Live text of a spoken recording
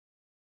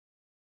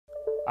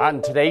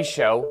On today's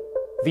show,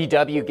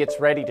 VW gets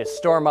ready to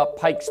storm up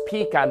Pikes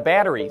Peak on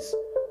batteries.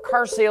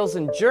 Car sales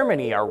in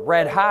Germany are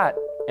red hot,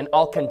 and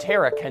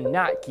Alcantara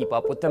cannot keep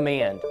up with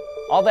demand.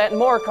 All that and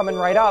more coming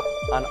right up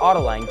on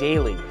Autoline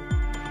Daily.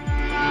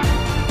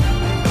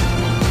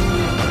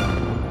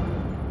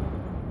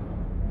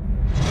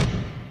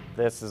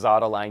 This is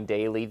Autoline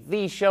Daily,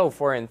 the show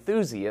for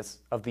enthusiasts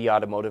of the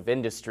automotive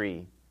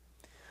industry.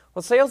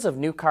 Well, sales of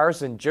new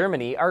cars in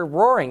Germany are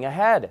roaring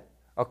ahead.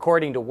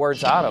 According to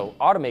Wards Auto,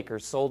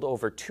 automakers sold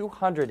over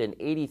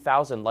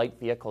 280,000 light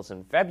vehicles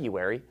in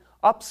February,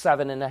 up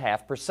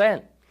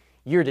 7.5%.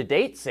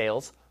 Year-to-date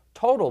sales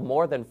total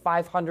more than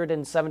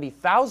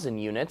 570,000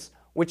 units,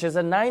 which is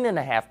a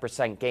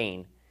 9.5%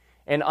 gain.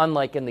 And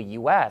unlike in the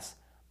U.S.,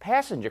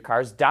 passenger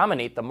cars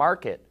dominate the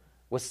market,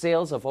 with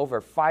sales of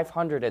over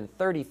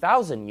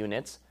 530,000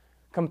 units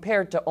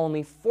compared to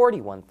only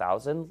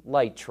 41,000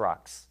 light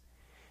trucks.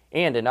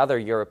 And in other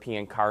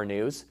European car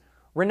news,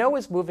 Renault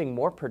is moving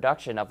more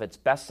production of its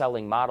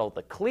best-selling model,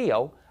 the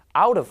Clio,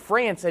 out of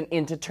France and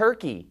into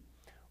Turkey.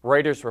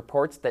 Reuters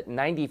reports that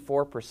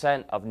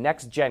 94% of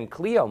next-gen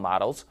Clio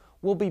models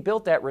will be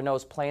built at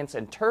Renault's plants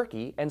in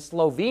Turkey and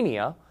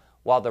Slovenia,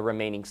 while the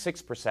remaining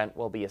 6%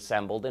 will be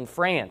assembled in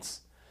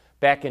France.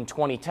 Back in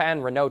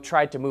 2010, Renault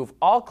tried to move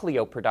all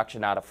Clio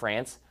production out of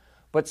France,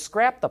 but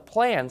scrapped the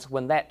plans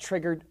when that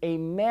triggered a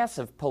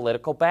massive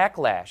political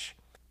backlash.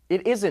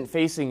 It isn't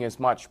facing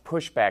as much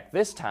pushback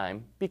this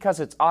time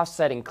because it's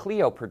offsetting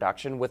Clio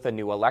production with a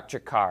new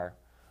electric car.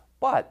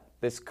 But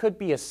this could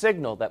be a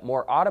signal that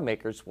more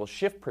automakers will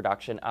shift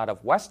production out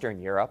of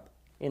Western Europe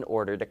in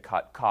order to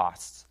cut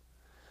costs.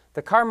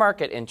 The car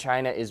market in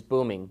China is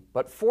booming,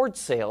 but Ford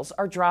sales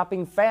are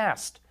dropping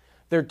fast.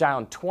 They're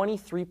down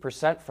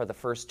 23% for the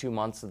first 2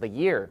 months of the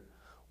year.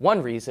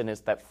 One reason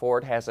is that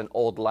Ford has an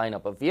old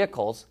lineup of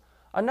vehicles.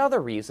 Another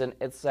reason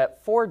is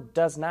that Ford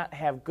does not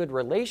have good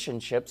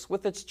relationships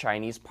with its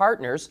Chinese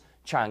partners,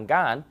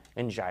 Changan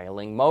and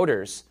Xiaoling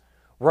Motors.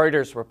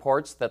 Reuters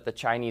reports that the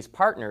Chinese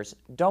partners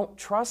don't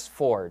trust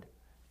Ford.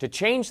 To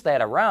change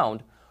that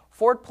around,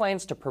 Ford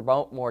plans to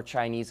promote more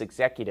Chinese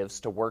executives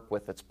to work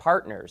with its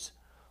partners.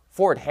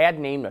 Ford had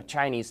named a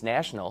Chinese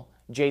national,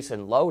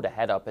 Jason Lowe, to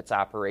head up its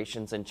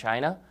operations in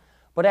China,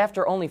 but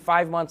after only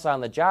 5 months on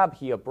the job,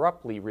 he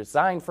abruptly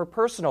resigned for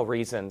personal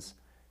reasons,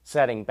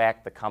 setting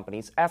back the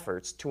company's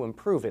efforts to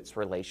improve its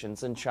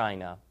relations in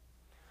China.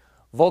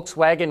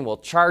 Volkswagen will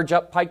charge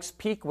up Pikes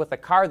Peak with a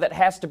car that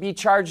has to be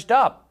charged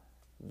up.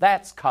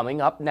 That's coming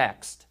up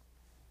next.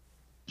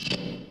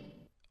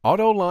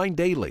 Autoline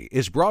Daily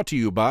is brought to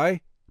you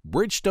by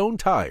Bridgestone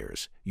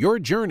Tires, your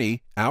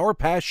journey, our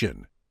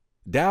passion.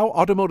 Dow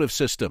Automotive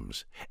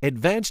Systems,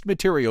 advanced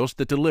materials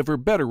that deliver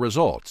better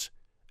results.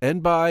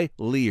 And by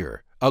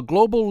Lear, a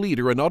global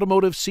leader in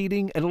automotive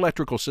seating and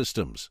electrical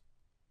systems.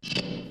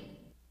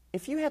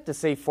 If you had to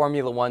say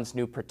Formula One's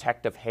new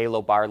protective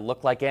halo bar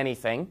looked like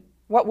anything,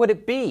 what would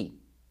it be?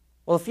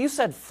 Well, if you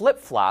said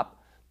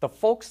flip-flop, the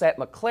folks at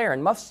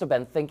McLaren must have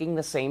been thinking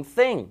the same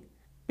thing.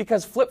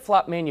 Because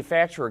flip-flop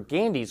manufacturer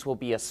Gandy's will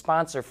be a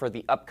sponsor for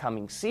the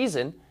upcoming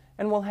season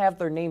and will have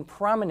their name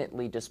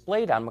prominently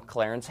displayed on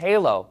McLaren's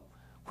halo.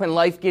 When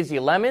life gives you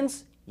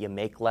lemons, you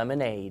make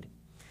lemonade.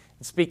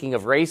 And speaking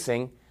of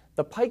racing,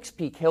 the Pikes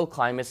Peak Hill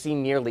Climb has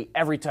seen nearly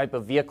every type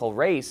of vehicle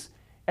race,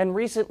 and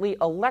recently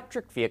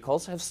electric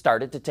vehicles have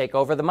started to take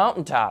over the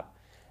mountaintop.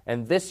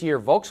 And this year,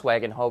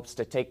 Volkswagen hopes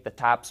to take the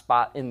top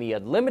spot in the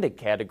Unlimited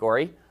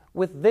category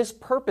with this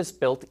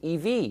purpose-built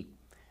EV.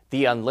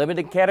 The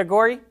Unlimited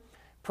category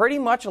pretty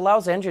much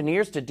allows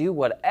engineers to do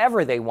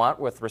whatever they want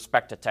with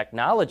respect to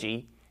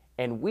technology,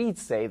 and we'd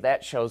say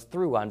that shows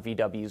through on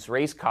VW's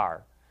race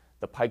car.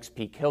 The Pikes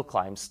Peak Hill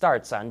Climb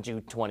starts on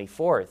June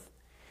 24th.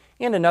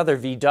 In another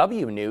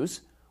VW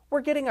news,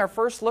 we're getting our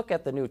first look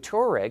at the new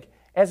Touareg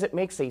as it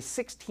makes a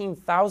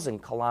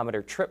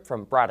 16,000-kilometer trip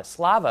from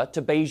Bratislava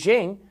to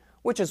Beijing,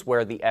 which is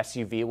where the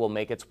SUV will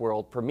make its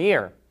world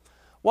premiere.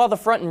 While the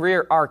front and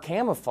rear are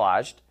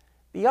camouflaged,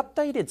 the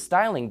updated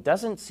styling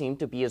doesn't seem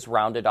to be as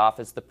rounded off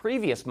as the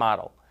previous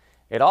model.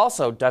 It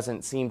also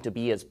doesn't seem to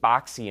be as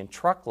boxy and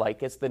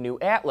truck-like as the new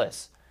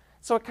Atlas.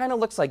 So it kind of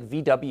looks like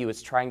VW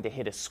is trying to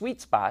hit a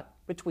sweet spot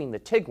between the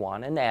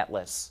Tiguan and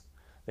Atlas.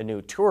 The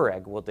new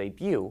Touareg will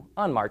debut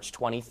on March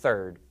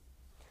 23rd.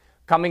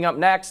 Coming up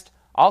next,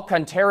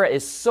 Alcantara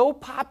is so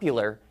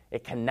popular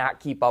it cannot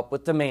keep up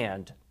with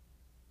demand.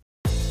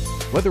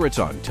 Whether it's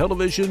on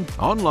television,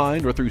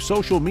 online, or through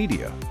social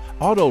media,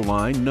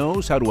 Autoline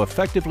knows how to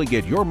effectively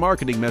get your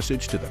marketing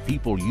message to the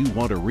people you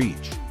want to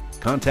reach.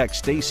 Contact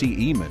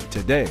Stacy Eman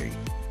today.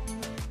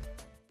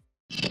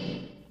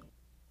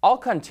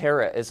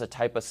 Alcantara is a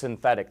type of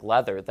synthetic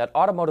leather that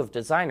automotive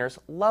designers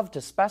love to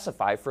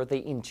specify for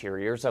the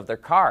interiors of their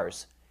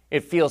cars.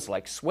 It feels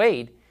like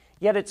suede,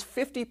 yet it's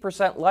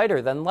 50%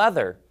 lighter than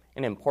leather,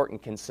 an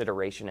important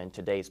consideration in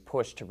today's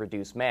push to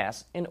reduce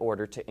mass in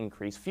order to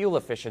increase fuel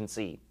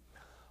efficiency.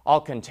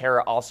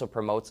 Alcantara also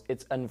promotes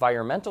its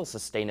environmental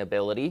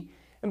sustainability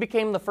and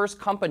became the first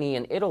company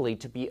in Italy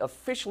to be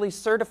officially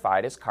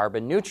certified as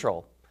carbon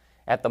neutral.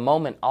 At the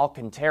moment,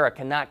 Alcantara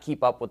cannot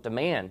keep up with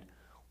demand.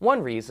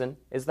 One reason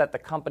is that the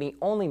company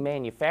only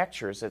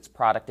manufactures its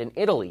product in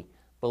Italy,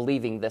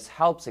 believing this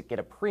helps it get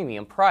a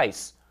premium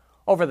price.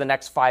 Over the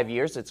next 5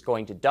 years, it's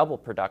going to double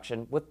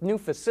production with new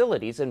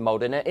facilities in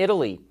Modena,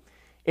 Italy.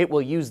 It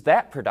will use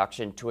that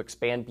production to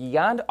expand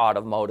beyond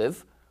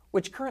automotive,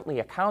 which currently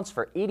accounts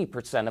for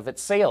 80% of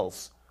its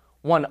sales.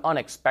 One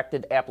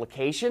unexpected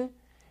application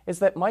is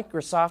that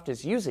Microsoft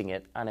is using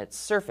it on its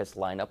Surface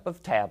lineup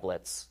of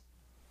tablets.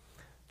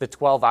 The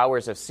 12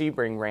 Hours of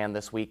Sebring ran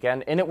this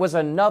weekend, and it was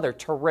another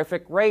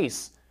terrific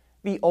race.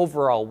 The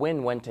overall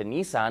win went to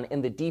Nissan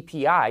in the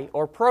DPI,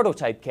 or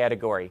prototype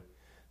category.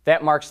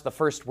 That marks the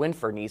first win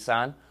for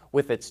Nissan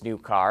with its new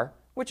car,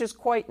 which is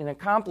quite an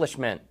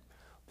accomplishment.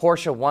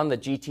 Porsche won the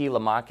GT Le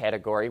Mans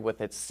category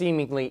with its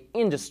seemingly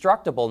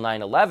indestructible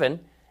 911,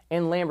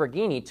 and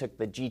Lamborghini took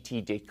the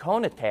GT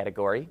Daytona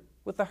category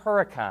with the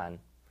Huracan.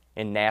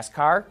 In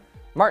NASCAR,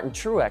 Martin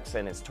Truex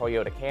and his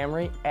Toyota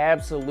Camry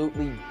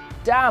absolutely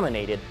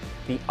dominated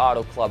the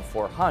Auto Club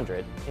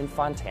 400 in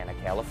Fontana,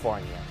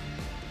 California.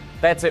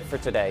 That's it for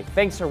today.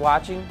 Thanks for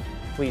watching.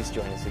 Please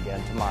join us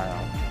again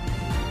tomorrow.